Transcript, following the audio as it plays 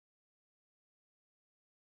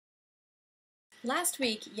Last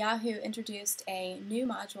week, Yahoo introduced a new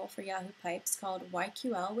module for Yahoo Pipes called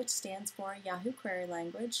YQL, which stands for Yahoo Query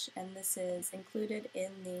Language, and this is included in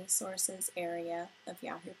the sources area of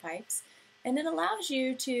Yahoo Pipes. And it allows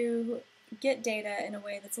you to get data in a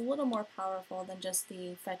way that's a little more powerful than just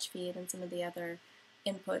the fetch feed and some of the other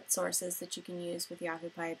input sources that you can use with Yahoo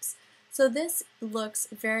Pipes. So this looks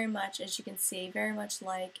very much, as you can see, very much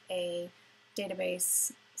like a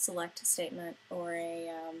database select statement or a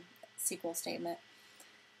SQL statement.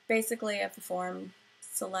 Basically, if the form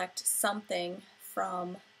select something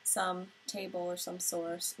from some table or some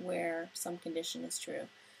source where some condition is true.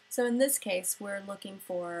 So in this case, we're looking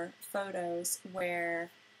for photos where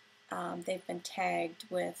they've been tagged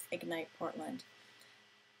with Ignite Portland.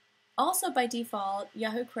 Also, by default,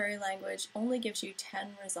 Yahoo Query Language only gives you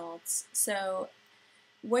 10 results. So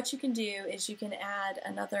what you can do is you can add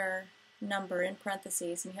another number in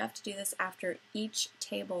parentheses, and you have to do this after each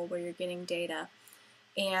table where you're getting data.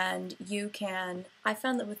 And you can, I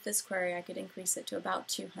found that with this query I could increase it to about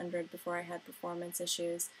 200 before I had performance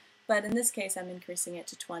issues, but in this case I'm increasing it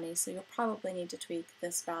to 20, so you'll probably need to tweak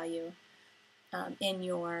this value in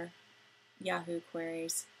your Yahoo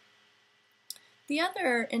queries. The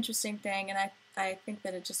other interesting thing, and I think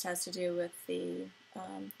that it just has to do with the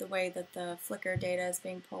way that the Flickr data is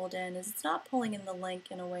being pulled in, is it's not pulling in the link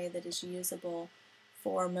in a way that is usable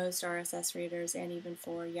for most RSS readers and even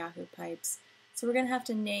for Yahoo Pipes. So we're going to have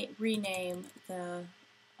to rename the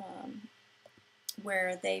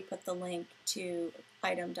where they put the link to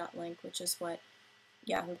item.link, which is what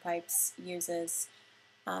Yahoo Pipes uses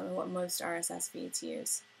and what most RSS feeds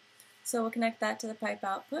use. So we'll connect that to the pipe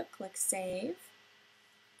output, click Save,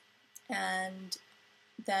 and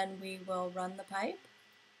then we will run the pipe.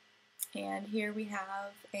 And here we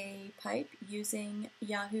have a pipe using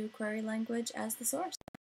Yahoo Query Language as the source.